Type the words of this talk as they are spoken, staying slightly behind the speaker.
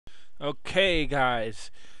Okay, guys,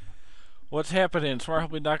 what's happening?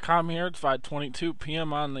 SmartHelping.com here. It's 5:22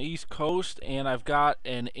 p.m. on the East Coast, and I've got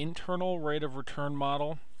an internal rate of return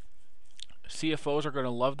model. CFOs are going to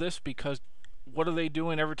love this because what are they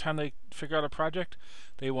doing every time they figure out a project?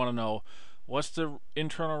 They want to know what's the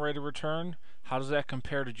internal rate of return? How does that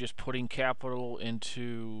compare to just putting capital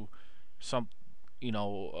into some,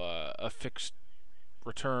 a fixed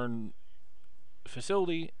return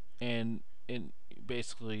facility and in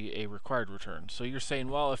basically a required return. So you're saying,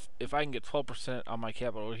 well, if I can get 12% on my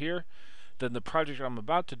capital here, then the project I'm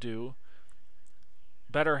about to do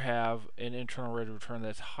better have an internal rate of return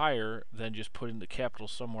that's higher than just putting the capital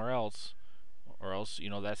somewhere else, or else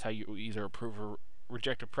that's how you either approve or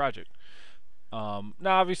reject a project. Now,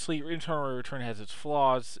 obviously, internal rate of return has its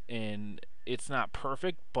flaws, and it's not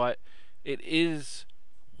perfect, but it is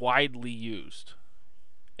widely used.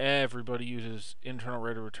 Everybody uses internal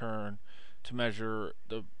rate of return to measure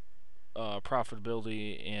the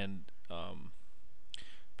profitability and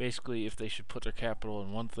basically if they should put their capital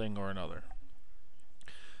in one thing or another.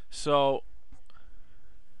 So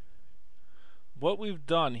what we've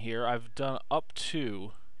done here, I've done up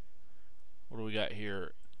to, what do we got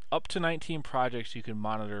here? Up to 19 projects you can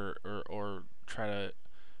monitor or try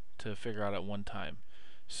to figure out at one time.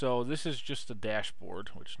 So this is just a dashboard,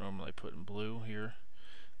 which normally I put in blue here.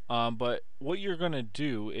 But what you're going to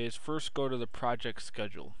do is first go to the project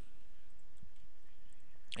schedule.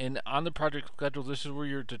 And on the project schedule, this is where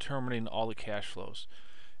you're determining all the cash flows.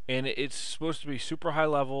 And it's supposed to be super high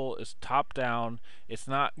level, it's top down. It's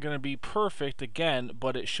not going to be perfect again,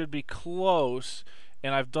 but it should be close.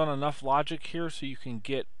 And I've done enough logic here so you can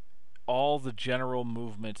get all the general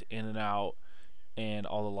movement in and out and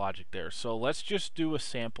all the logic there. So let's just do a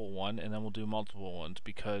sample one and then we'll do multiple ones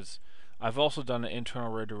because I've also done an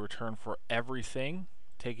internal rate of return for everything,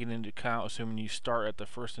 taking into account assuming you start at the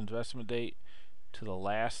first investment date to the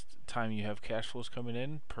last time you have cash flows coming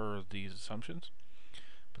in per these assumptions.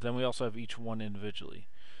 But then we also have each one individually.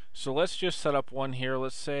 So let's just set up one here.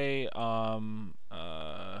 Let's say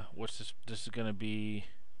what's this? This is going to be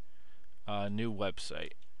a new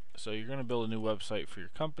website. So you're going to build a new website for your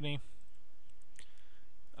company,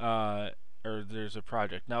 or there's a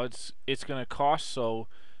project. Now it's going to cost, so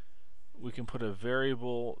we can put a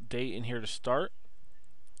variable date in here to start.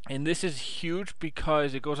 And this is huge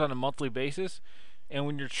because it goes on a monthly basis. And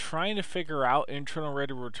when you're trying to figure out internal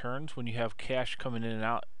rate of returns, when you have cash coming in and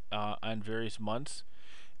out on various months,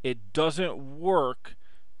 it doesn't work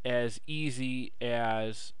as easy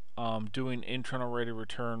as doing internal rate of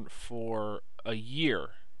return for a year.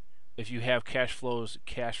 If you have cash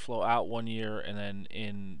flow out one year and then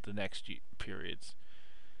in the next periods.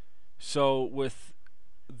 So with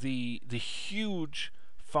the huge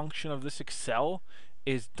function of this Excel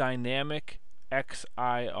is dynamic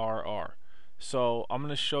XIRR. So I'm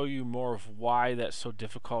going to show you more of why that's so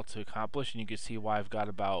difficult to accomplish, and you can see why I've got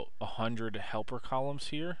about 100 helper columns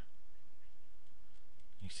here.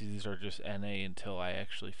 You see these are just NA until I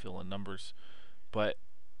actually fill in numbers, but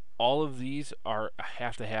all of these I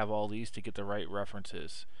have to have all these to get the right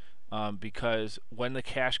references, because when the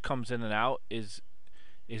cash comes in and out is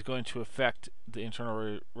going to affect the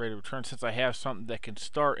internal rate of return, since I have something that can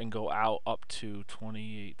start and go out up to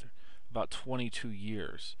about 22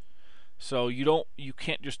 years. So you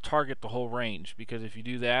can't just target the whole range, because if you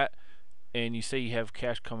do that and you say you have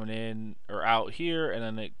cash coming in or out here and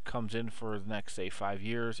then it comes in for the next, say, 5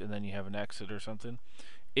 years and then you have an exit or something,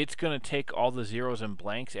 it's going to take all the zeros and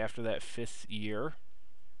blanks after that 5th year,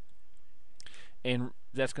 and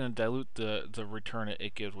that's going to dilute the return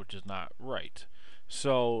it gives, which is not right.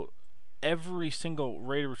 So every single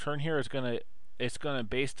rate of return here is going to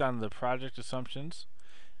based on the project assumptions,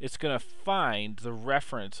 it's going to find the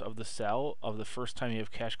reference of the cell of the first time you have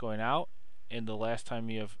cash going out and the last time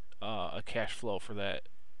you have a cash flow for that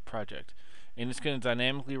project. And it's going to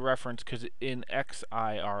dynamically reference, because in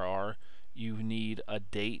XIRR you need a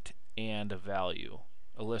date and a value,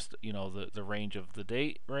 a list, the range of the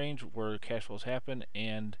date range where cash flows happen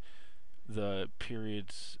and the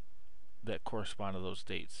periods that correspond to those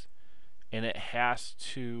dates. And it has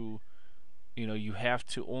to, you have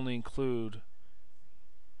to only include,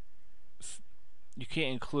 you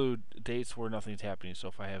can't include dates where nothing's happening. So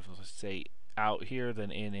if I have, let's say, out here,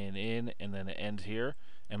 then in, and then it ends here,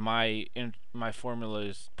 and my formula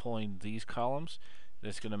is pulling these columns,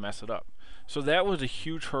 that's going to mess it up. So that was a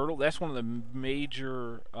huge hurdle. That's one of the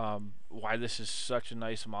major why this is such a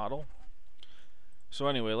nice model. So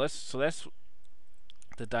anyway, so that's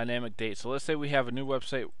the dynamic date. So let's say we have a new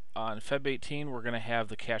website on Feb 18. We're going to have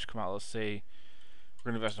the cash come out. Let's say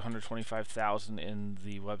we're going to invest 125,000 in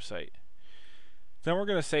the website. Then we're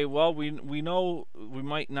going to say, well, we know we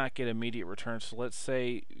might not get immediate returns. So let's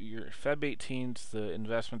say your Feb 18th, the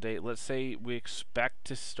investment date. Let's say we expect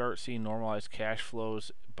to start seeing normalized cash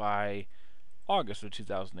flows by August of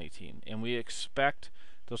 2018, and we expect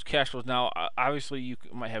those cash flows. Now, obviously, you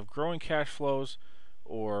might have growing cash flows,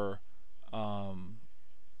 or um,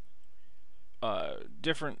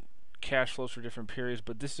 different cash flows for different periods.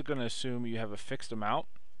 But this is going to assume you have a fixed amount,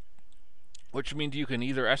 which means you can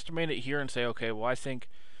either estimate it here and say, okay, well, I think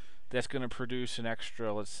that's going to produce an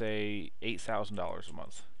extra, let's say, $8,000 a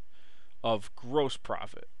month of gross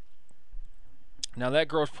profit. Now, that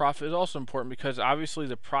gross profit is also important because obviously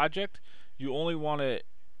the project, you only want to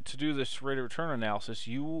do this rate of return analysis.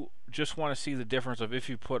 You just want to see the difference of if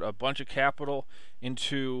you put a bunch of capital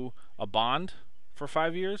into a bond for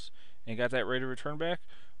 5 years and got that rate of return back,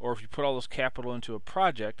 or if you put all this capital into a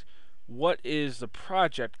project, what is the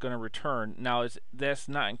project going to return? Now, that's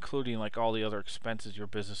not including like all the other expenses your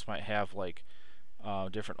business might have, like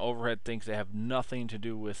different overhead things that have nothing to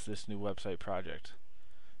do with this new website project.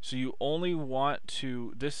 So you only want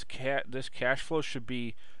to this cash flow should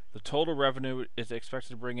be the total revenue is expected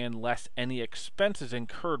to bring in less any expenses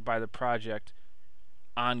incurred by the project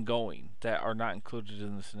ongoing that are not included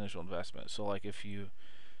in this initial investment. So like if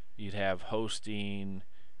you'd have hosting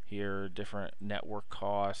here, different network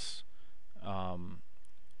costs.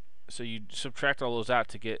 So you subtract all those out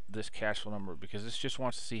to get this cash flow number because this just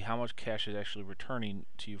wants to see how much cash is actually returning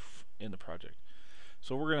to you in the project.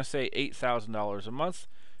 So we're going to say $8,000 a month,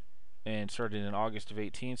 and starting in August of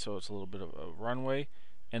 18, so it's a little bit of a runway.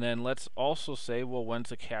 And then let's also say, well, when's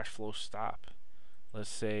the cash flow stop? Let's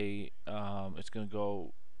say it's going to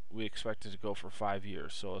go, we expect it to go for 5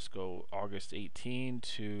 years. So let's go August 18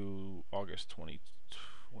 to August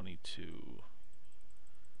 2022.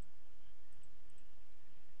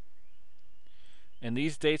 And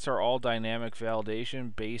these dates are all dynamic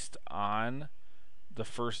validation based on the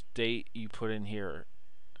first date you put in here.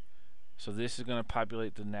 So this is going to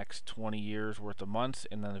populate the next 20 years worth of months,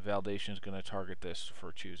 and then the validation is going to target this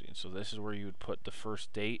for choosing. So this is where you would put the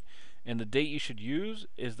first date. And the date you should use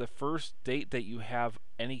is the first date that you have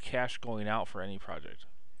any cash going out for any project.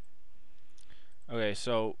 Okay,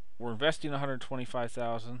 so we're investing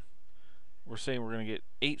 $125,000. We're saying we're going to get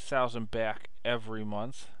 $8,000 back every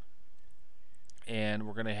month, and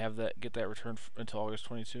we're going to have that get that return until August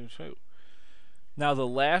 22. Now the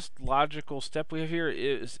last logical step we have here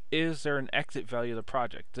is there an exit value of the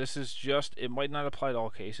project? This is just, it might not apply to all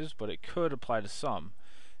cases, but it could apply to some.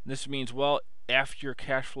 And this means, well, after your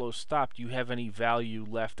cash flow stopped, do you have any value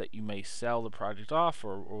left that you may sell the project off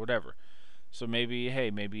or whatever? So maybe,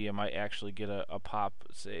 hey, maybe you might actually get a pop,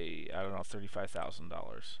 say, I don't know,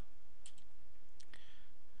 $35,000.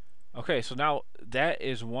 Okay, so now that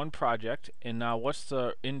is one project, and now what's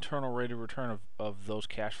the internal rate of return of those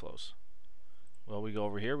cash flows? Well, we go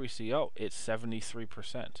over here, we see, oh, it's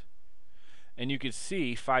 73%. And you can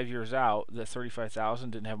see 5 years out that 35,000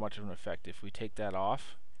 didn't have much of an effect. If we take that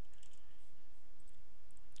off,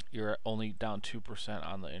 you're only down 2%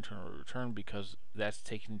 on the internal rate of return because that's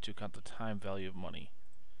taking into account the time value of money.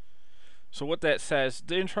 So what that says,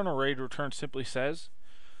 the internal rate of return simply says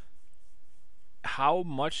how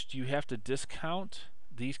much do you have to discount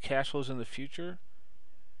these cash flows in the future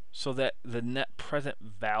so that the net present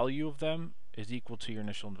value of them is equal to your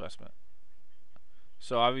initial investment.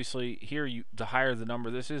 So obviously here, the higher the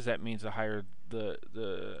number this is, that means the higher the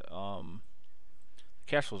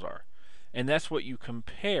cash flows are, and that's what you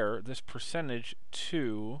compare this percentage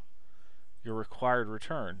to your required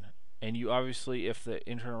return. And you obviously, if the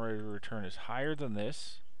internal rate of return is higher than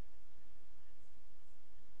this,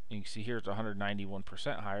 and you can see here it's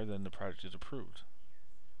 191% higher, then the project is approved.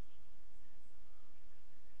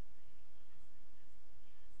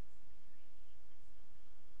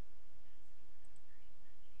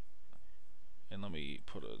 And let me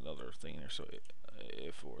put another thing there. So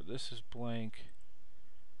if or this is blank,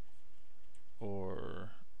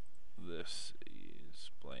 or this is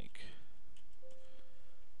blank.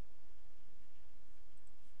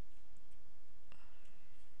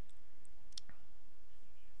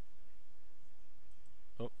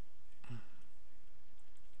 Oh,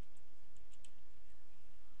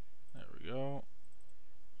 there we go.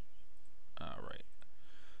 All right.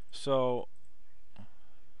 So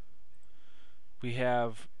we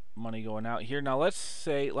have money going out here. Now let's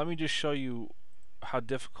say, let me just show you how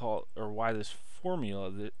difficult or why this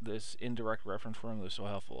formula, this indirect reference formula is so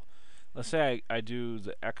helpful. Let's say I do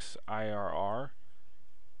the X IRR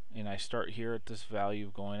and I start here at this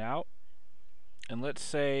value going out. And let's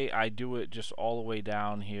say I do it just all the way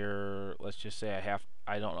down here. Let's just say I have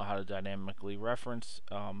I don't know how to dynamically reference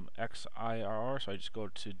XIRR, so I just go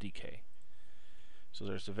to DK. So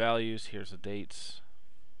there's the values, here's the dates.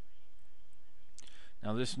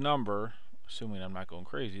 Now this number, assuming I'm not going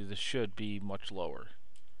crazy, this should be much lower.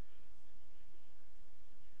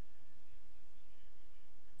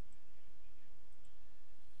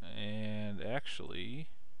 And actually,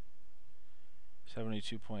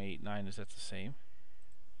 72.89, is that the same?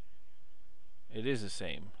 It is the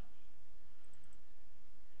same.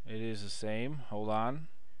 It is the same. Hold on.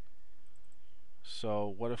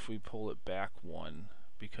 So what if we pull it back one?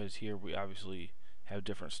 Because here we obviously have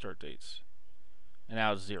different start dates. And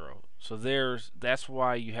now it's 0. So that's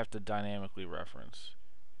why you have to dynamically reference.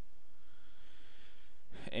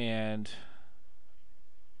 And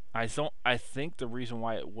I think the reason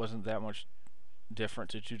why it wasn't that much different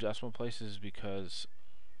to 2 decimal places is because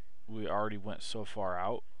we already went so far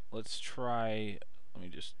out. Let me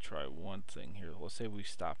just try one thing here. Let's say we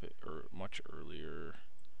stop it much earlier,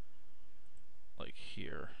 like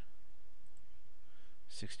here,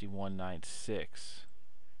 6196.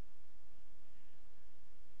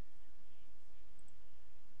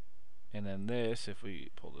 And then this, if we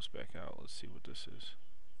pull this back out, let's see what this is.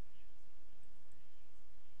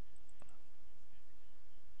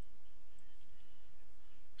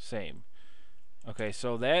 Same. Okay,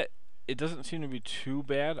 so that, it doesn't seem to be too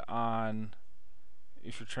bad on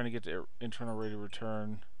if you're trying to get the internal rate of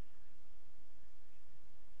return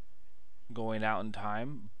going out in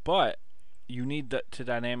time, but you need to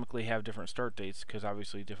dynamically have different start dates because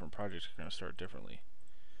obviously different projects are going to start differently.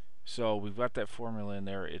 So we've got that formula in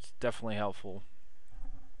there. It's definitely helpful.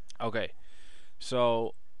 Okay,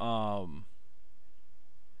 so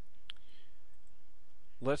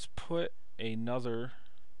let's put another,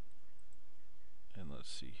 and let's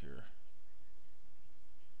see here.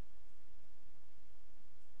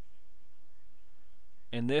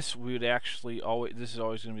 And this we would actually always, this is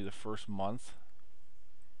always going to be the first month.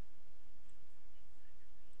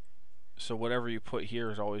 So whatever you put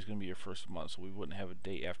here is always going to be your first month. So we wouldn't have a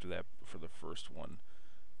date after that for the first one.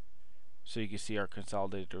 So you can see our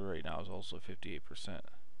consolidated right now is also 58%.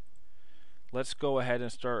 Let's go ahead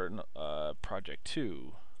and start project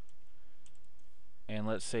 2. And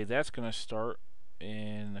let's say that's going to start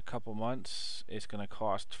in a couple months. It's going to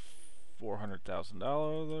cost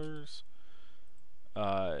 $400,000.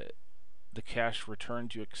 The cash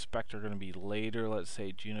returns you expect are going to be later. Let's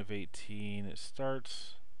say June of 18 it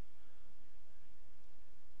starts.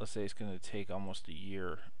 Let's say it's going to take almost a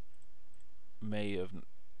year, May of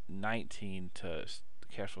 19, to the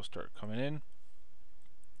cash will start coming in,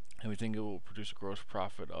 and we think it will produce a gross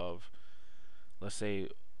profit of, let's say,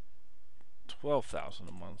 $12,000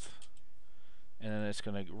 a month, and then it's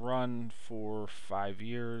going to run for 5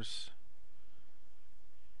 years.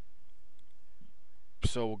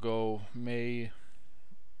 So we'll go May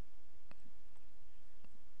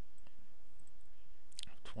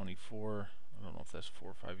 24. I don't know if that's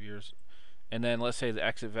 4 or 5 years. And then let's say the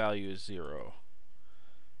exit value is 0.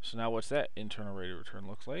 So now what's that internal rate of return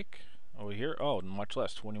looks like? Over here, oh, much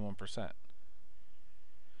less, 21%.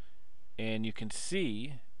 And you can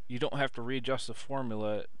see you don't have to readjust the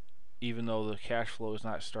formula even though the cash flow is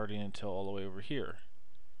not starting until all the way over here.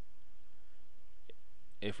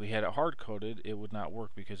 If we had it hard-coded, it would not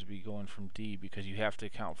work because it would be going from D, because you have to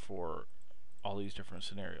account for all these different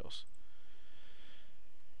scenarios.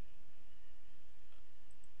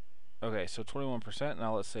 Okay, so 21%.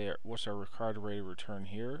 Now let's say what's our required rate of return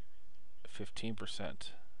here?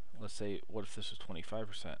 15%. Let's say, what if this is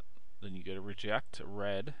 25%? Then you get a reject,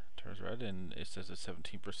 red, turns red, and it says it's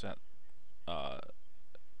 17%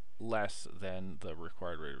 less than the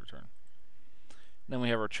required rate of return. And then we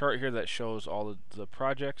have our chart here that shows all the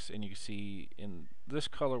projects, and you can see in this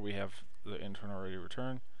color we have the internal rate of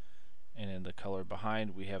return, and in the color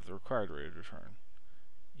behind we have the required rate of return.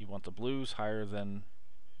 You want the blues higher than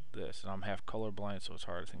this, and I'm half colorblind, so it's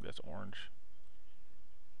hard. I think that's orange.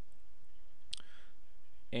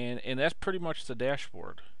 And that's pretty much the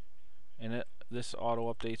dashboard. And this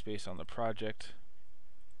auto updates based on the project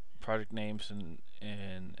names,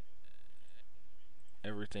 and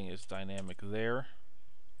everything is dynamic there.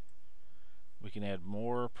 We can add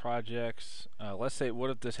more projects. Let's say,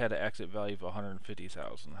 what if this had an exit value of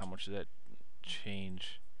 150,000? How much does that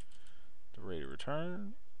change the rate of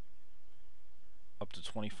return? Up to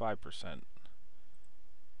 25%,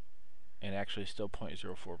 and actually still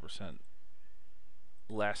 0.04%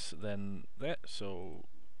 less than that, so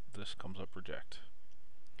this comes up reject.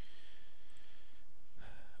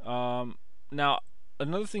 Now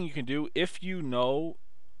another thing you can do, if you know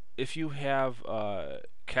if you have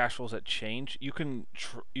cash flows that change, you can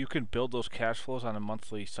build those cash flows on a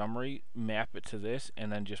monthly summary, map it to this,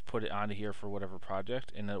 and then just put it onto here for whatever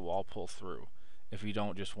project, and it will all pull through. If you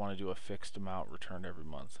don't just want to do a fixed amount returned every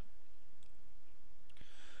month.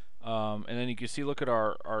 And then you can see, look at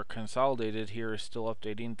our consolidated here is still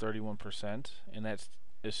updating 31%, and that's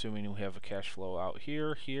assuming we have a cash flow out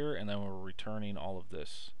here, here, and then we're returning all of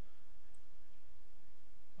this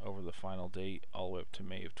over the final date all the way up to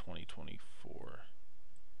May of 2024.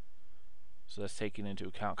 So that's taking into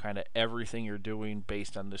account kind of everything you're doing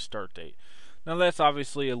based on the start date. Now that's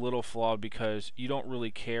obviously a little flawed because you don't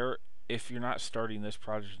really care if you're not starting this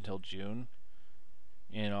project until June,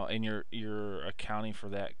 you know, and you're accounting for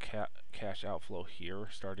that cash outflow here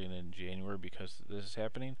starting in January because this is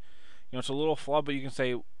happening. You know, it's a little flawed, but you can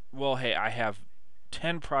say, well, hey, I have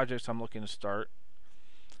 10 projects I'm looking to start.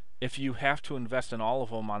 If you have to invest in all of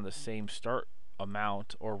them on the same start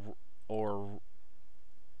amount or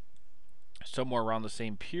somewhere around the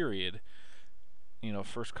same period, you know,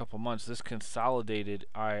 first couple months, this consolidated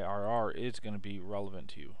IRR is going to be relevant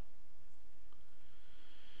to you.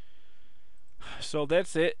 So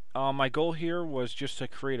that's it. My goal here was just to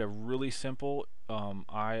create a really simple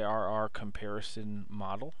IRR comparison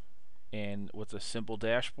model, and with a simple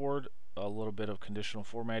dashboard, a little bit of conditional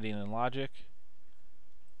formatting and logic.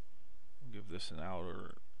 Give this an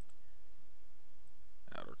outer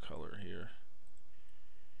color here.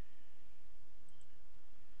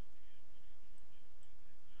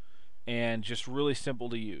 And just really simple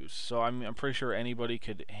to use. So I'm pretty sure anybody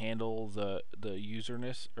could handle the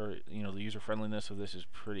userness, or you know, the user friendliness of this is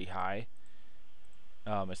pretty high.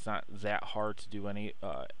 It's not that hard to do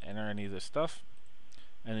enter any of this stuff,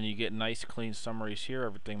 and then you get nice clean summaries here.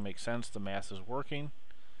 Everything makes sense. The math is working,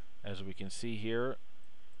 as we can see here.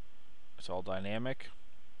 It's all dynamic,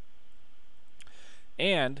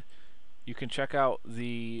 and you can check out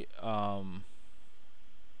the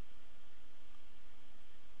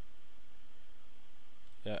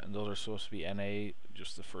yeah, and those are supposed to be NA.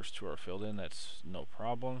 Just the first two are filled in. That's no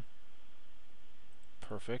problem.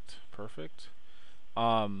 Perfect, perfect.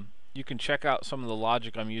 You can check out some of the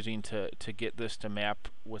logic I'm using to get this to map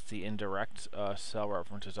with the indirect cell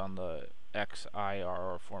references on the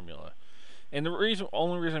XIRR formula. And the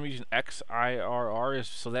only reason I'm using XIRR is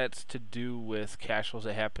so that's to do with cash flows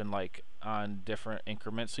that happen like on different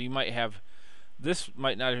increments. So you might have, this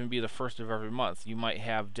might not even be the first of every month. You might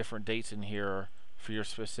have different dates in here for your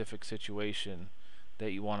specific situation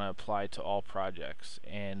that you want to apply to all projects,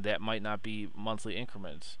 and that might not be monthly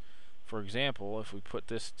increments. For example, if we put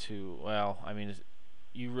this to, well, I mean,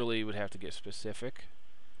 you really would have to get specific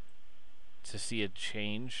to see a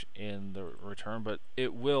change in the return, but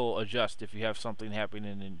it will adjust if you have something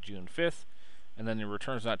happening in June 5th and then the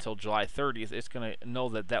return's not till July 30th. It's going to know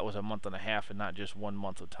that that was a month and a half and not just 1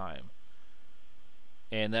 month of time.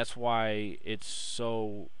 And that's why it's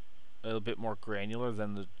so a bit more granular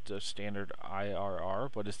than the standard IRR,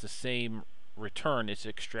 but it's the same return. It's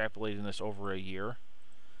extrapolating this over a year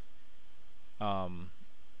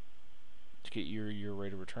to get your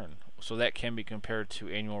rate of return. So that can be compared to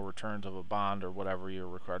annual returns of a bond or whatever your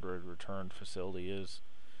required rate of return facility is.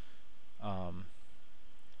 And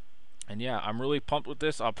yeah, I'm really pumped with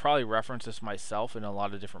this. I'll probably reference this myself in a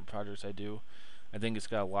lot of different projects I do. I think it's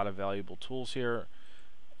got a lot of valuable tools here,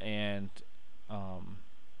 and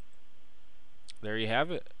there you have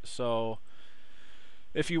it. So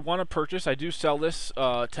if you want to purchase, I do sell this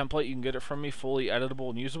template. You can get it from me fully editable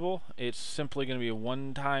and usable. It's simply going to be a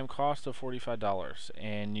one-time cost of $45,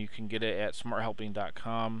 and you can get it at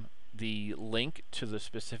smarthelping.com. The link to the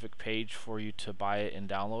specific page for you to buy it and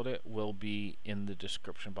download it will be in the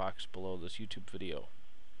description box below this YouTube video.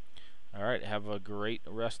 Alright, have a great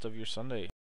rest of your Sunday.